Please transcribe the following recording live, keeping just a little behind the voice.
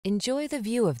Enjoy the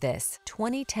view of this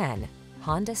 2010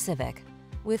 Honda Civic.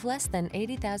 With less than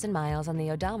 80,000 miles on the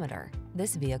odometer,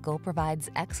 this vehicle provides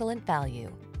excellent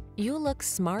value. You'll look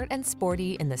smart and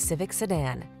sporty in the Civic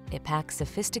Sdn. It packs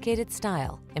sophisticated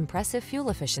style, impressive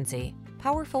fuel efficiency,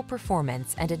 powerful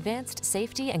performance, and advanced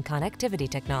safety and connectivity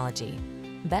technology.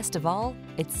 Best of all,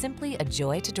 it's simply a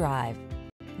joy to drive.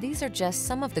 These are just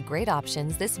some of the great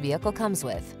options this vehicle comes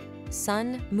with: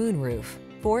 sun, moonroof,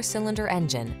 4-cylinder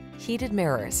engine, heated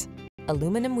mirrors,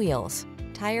 aluminum wheels,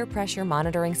 tire pressure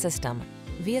monitoring system,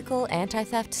 vehicle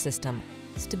anti-theft system,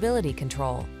 stability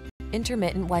control,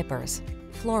 intermittent wipers,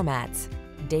 floor mats,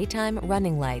 daytime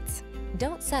running lights.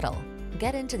 Don't settle.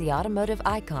 Get into the automotive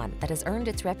icon that has earned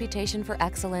its reputation for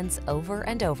excellence over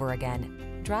and over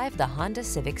again. Drive the Honda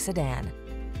Civic Sdn.